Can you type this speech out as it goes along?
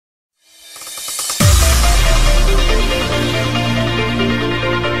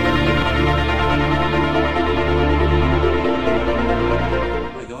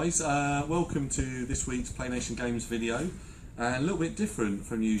guys, welcome to this week's Play Nation Games video. A little bit different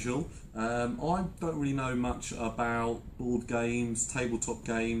from usual. I don't really know much about board games, tabletop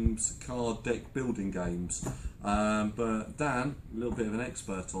games, card deck building games, but Dan, a little bit of an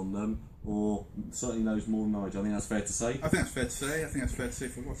expert on them, or certainly knows more than I do. I think that's fair to say. I think that's fair to say. I think that's fair to say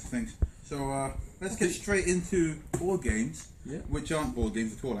for lots of things. So let's get straight into board games, which aren't board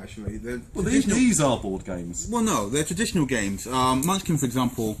games at all, actually. Well, these are board games. Well, no, they're traditional games. Munchkin, for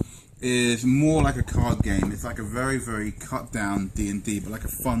example, is more like a card game. It's like a very, very cut down D&D, but like a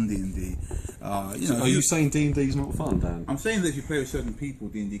fun D&D. Are you saying D&D is not fun, Dan? I'm saying that if you play with certain people,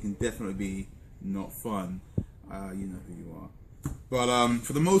 D&D can definitely be not fun. You know who you are. But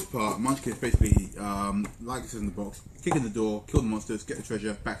for the most part, Munchkin is basically, like it says in the box, kick in the door, kill the monsters, get the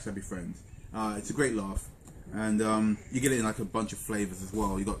treasure, backstab your friends. It's a great laugh, and you get it in like a bunch of flavours as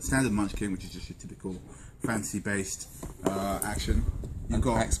well. You've got standard Munchkin, which is just your typical fantasy-based action. You've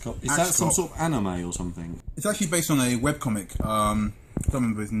got Axe Cop. Is that some sort of anime or something? It's actually based on a webcomic. I don't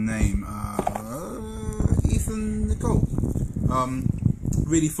remember his name. Ethan Nicole.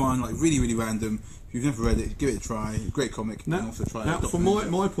 Really fun, like really random. If you've never read it, give it a try. Great comic. Now, also try now it. from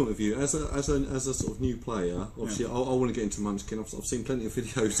my point of view, as a sort of new player, obviously I want to get into Munchkin. I've seen plenty of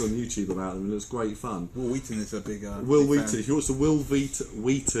videos on YouTube about them, and it's great fun. Will Wheaton is a big Will big Wheaton. fan. If you watch the Will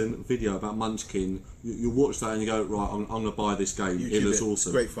Wheaton video about Munchkin, you watch that and you go, right, I'm going to buy this game. YouTube it looks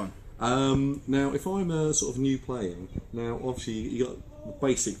awesome. Great fun. Now, if I'm a sort of new player, now obviously you got the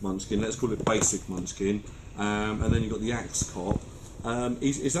basic Munchkin. Let's call it basic Munchkin, and then you got the Axe Cop.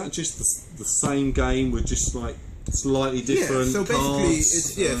 Is that just the same game with just like slightly different so basically cards?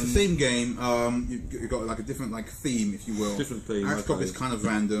 it's the same game. You've got like a different like theme, if you will. Different theme. Axe Cop okay. is kind of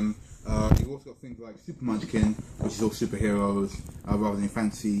random. You've also got things like Super Munchkin, which is all superheroes rather than a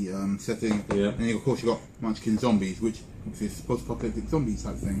fancy setting. Yeah. And then of course you've got Munchkin Zombies, which is post-apocalyptic zombies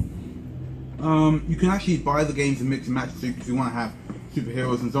type thing. You can actually buy the games and mix and match if you want to have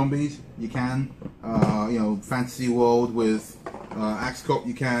superheroes and zombies. You can. You know, fantasy world with Axe Cop,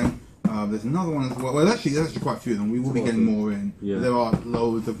 you can. There's another one as well. Well, there's actually quite a few of them. We will be getting more in. Yeah. There are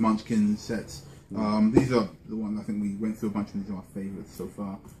loads of Munchkin sets. These are the ones I think we went through a bunch of. These are our favourites so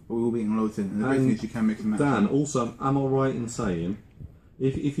far. But we will be getting loads in. And the great thing is you can mix and match. Dan, also, am I right in saying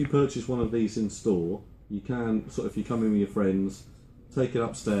if you purchase one of these in store, you can if you come in with your friends, take it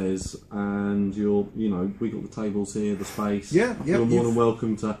upstairs, and we got the tables here, the space. Yeah. You're more than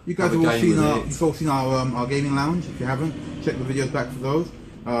welcome to. You guys have have a all game seen with our our gaming lounge. If you haven't, check the videos back for those.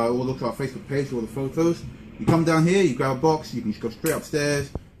 Or look at our Facebook page for all the photos. You come down here, you grab a box, you can just go straight upstairs,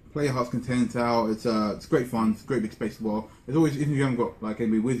 play your heart's content out. It's great fun. It's a great big space as well. There's always, even if you haven't got like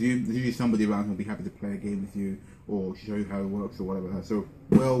anybody with you, there's usually somebody around who'll be happy to play a game with you or show you how it works or whatever. So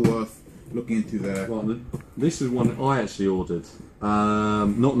well worth looking into there. Well, this is one I actually ordered,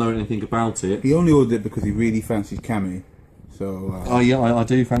 not knowing anything about it. He only ordered it because he really fancies Cammy. So. Oh yeah, I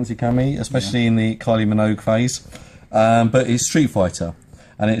do fancy Cammy, especially in the Kylie Minogue phase. But it's Street Fighter,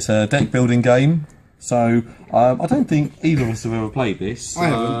 and it's a deck building game. So I don't think either of us have ever played this.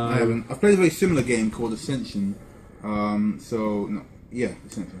 I haven't. I've played a very similar game called Ascension. Ascension.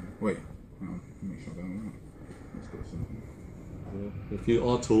 Wait, make sure I don't know. Let's go Ascension. If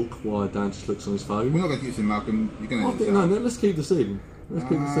I'll talk while Dan just looks on his phone. We're not going to keep this in, Malcolm. You're going to. No, let's keep this in. Let's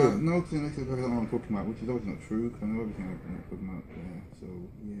keep this in. No, because I don't know what I'm talking about, which is always not true. Because I know everything I'm talking about there. So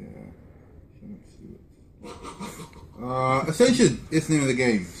yeah. Ascension is the name of the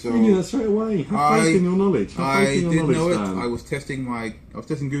game. So you knew that straight away. Have faith in your knowledge. I didn't know it. Dan. I was testing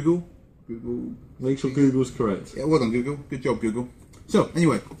Google. Make sure Google's correct. Yeah, well done, Google. Good job, Google. So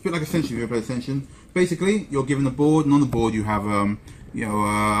anyway, a bit like Ascension. If you ever played Ascension, basically you're given a board, and on the board you have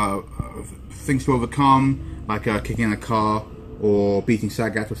things to overcome, like kicking a car or beating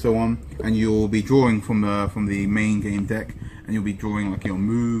Sagat or so on, and you'll be drawing from the main game deck, and you'll be drawing like your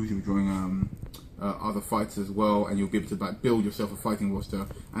moves. You'll be drawing other fights as well, and you'll be able to like build yourself a fighting roster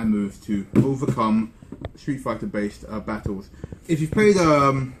and moves to overcome Street Fighter based battles. If you've played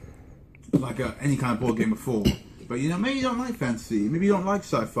any kind of board game before, but maybe you don't like fantasy, maybe you don't like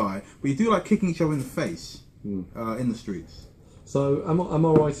sci-fi, but you do like kicking each other in the face in the streets. So am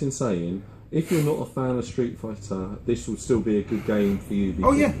I right in saying, if you're not a fan of Street Fighter, this will still be a good game for you?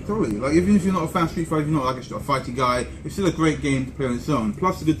 Oh yeah, totally. Like even if you're not a fan of Street Fighter, if you're not like a fighting guy, it's still a great game to play on its own.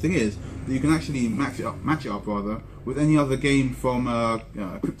 Plus the good thing is that you can actually match it up with any other game from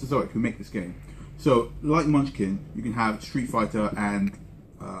Cryptozoic who make this game. So like Munchkin, you can have Street Fighter and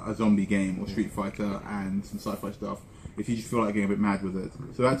a zombie game, or Street Fighter and some sci-fi stuff, if you just feel like getting a bit mad with it.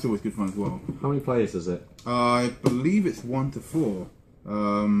 So that's always good fun as well. How many players is it? I believe it's 1 to 4.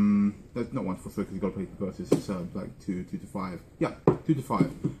 That's not 1 to 4 because you've got to play versus like 2 to 5. Yeah, 2 to 5.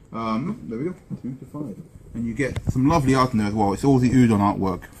 There we go, 2 to 5. And you get some lovely art in there as well. It's all the Udon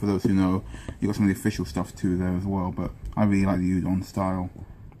artwork, for those who know. You got some of the official stuff too there as well, but I really like the Udon style.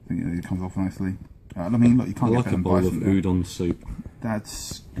 I think it comes off nicely. I mean, look, you can't get a bowl of udon soup.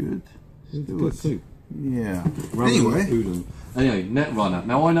 That's good. It's good soup. Yeah. Anyway, udon. Anyway, Netrunner.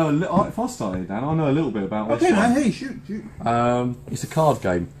 Now I know a little. If I started, Dan, I know a little bit about this Okay, one. man. Hey, shoot. It's a card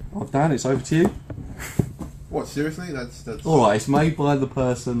game. Oh, Dan, it's over to you. What? Seriously? That's. All right. It's made by the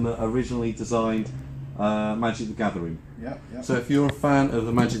person that originally designed Magic the Gathering. Yeah. So if you're a fan of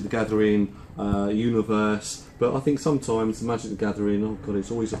the Magic the Gathering universe, but I think sometimes the Magic the Gathering, oh god,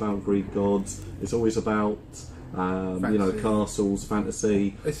 it's always about Greek gods. It's always about castles,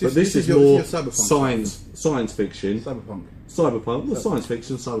 fantasy. But this is more science fiction. Cyberpunk. Well, science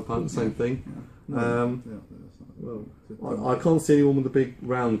fiction, cyberpunk, same thing. I can't see anyone with the big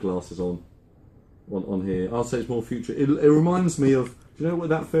round glasses on here. I'll say it's more future. It reminds me of. Do you know what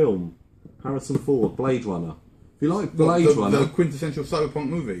that film? Harrison Ford, Blade Runner. If you like Blade Runner, the quintessential cyberpunk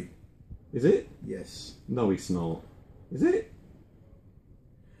movie. Is it? Yes. No, it's not. Is it?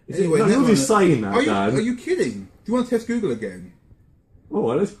 Anyway, nobody's saying that, Dan. Are you kidding? Do you want to test Google again?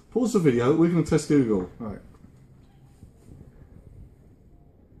 Alright, let's pause the video. We're going to test Google. Alright.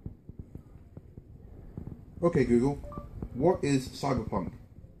 Okay, Google. What is cyberpunk?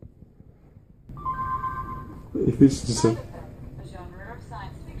 If it's just a genre of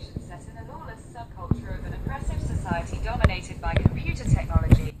science fiction set in a lawless subculture of an oppressive society dominated by computer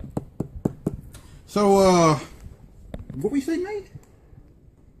technology. So, what were you saying, mate?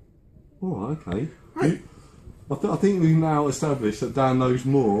 Alright, okay. Right. I think we've now established that Dan knows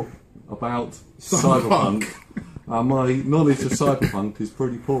more about cyberpunk. My knowledge of cyberpunk is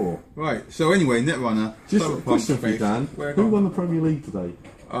pretty poor. Right, so anyway, Netrunner. Just a question for you, Dan. Who won the Premier League today?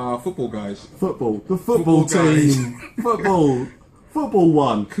 Football guys. Football. The football team. Football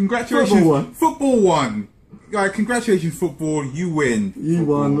won. Congratulations. Football won. Guys, congratulations, football. You win. You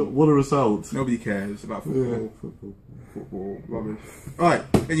won. What a result. Nobody cares about football. Yeah, football. Rubbish. Alright,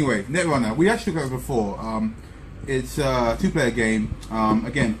 anyway, Netrunner. We actually looked at it before. It's a 2-player game.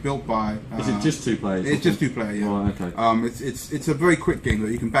 Again, built by. Is it just 2 players? It's just 2-player. Yeah. Right, okay. It's a very quick game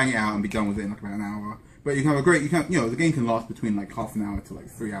that you can bang it out and be done with it in like about an hour. But you can have a great. The game can last between like half an hour to like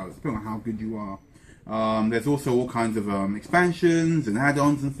 3 hours, depending on how good you are. There's also all kinds of expansions and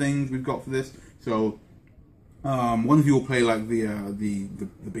add-ons and things we've got for this. So one of you will play like the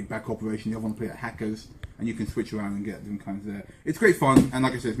big back operation. The other one will play like hackers, and you can switch around and get different kinds there. It's great fun, and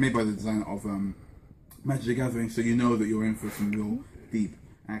like I said, it's made by the designer of Magic the Gathering, so you know that you're in for some real deep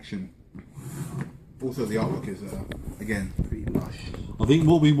action. Also, the artwork is, again, pretty lush. I think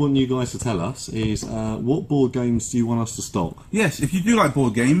what we want you guys to tell us is what board games do you want us to stock? Yes, if you do like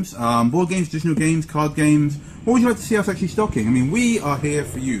board games, traditional games, card games, what would you like to see us actually stocking? I mean, we are here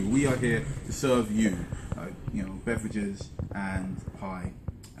for you. We are here to serve you, beverages and pie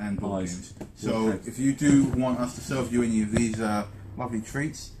and board games. So if you do want us to serve you any of these lovely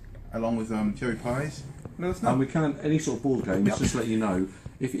treats, along with cherry pies, let us know. And we can, any sort of board games, just let you know.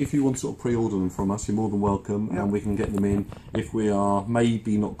 If you want to sort of pre-order them from us, you're more than welcome, and we can get them in if we are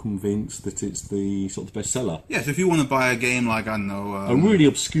maybe not convinced that it's the sort of bestseller. Yes, if you want to buy a game like, I don't know... a really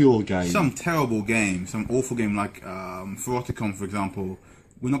obscure game. Some terrible game, some awful game like Phoroticon, for example,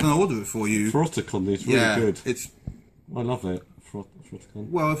 we're not going to order it for you. Phoroticon is really good. I love it. Phoroticon.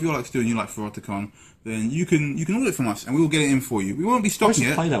 Well, if you're like Stu and you like Phoroticon, then you can order it from us, and we will get it in for you. We won't be stocking it. I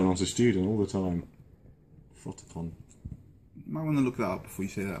used to play that when I was a student all the time. Phoroticon. You might want to look that up before you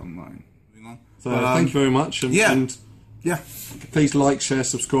say that online. So thank you very much, and please like, share,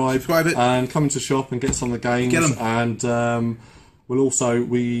 subscribe it, and come to shop and get some of the games. Get them. And we'll also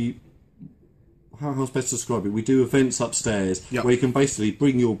how's best to describe it? We do events upstairs where you can basically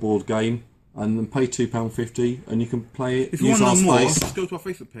bring your board game and then pay £2.50 and you can play it. If you want to know more, just go to our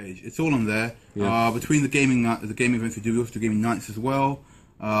Facebook page. It's all on there. Yeah. Between the gaming events we also do gaming nights as well.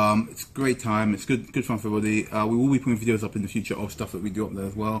 It's a great time. It's good fun for everybody. We will be putting videos up in the future of stuff that we do up there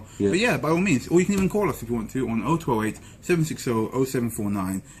as well. Yeah. But yeah, by all means, or you can even call us if you want to on 0208 760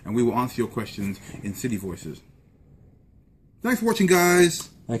 0749, and we will answer your questions in city voices. Thanks for watching, guys.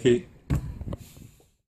 Thank you.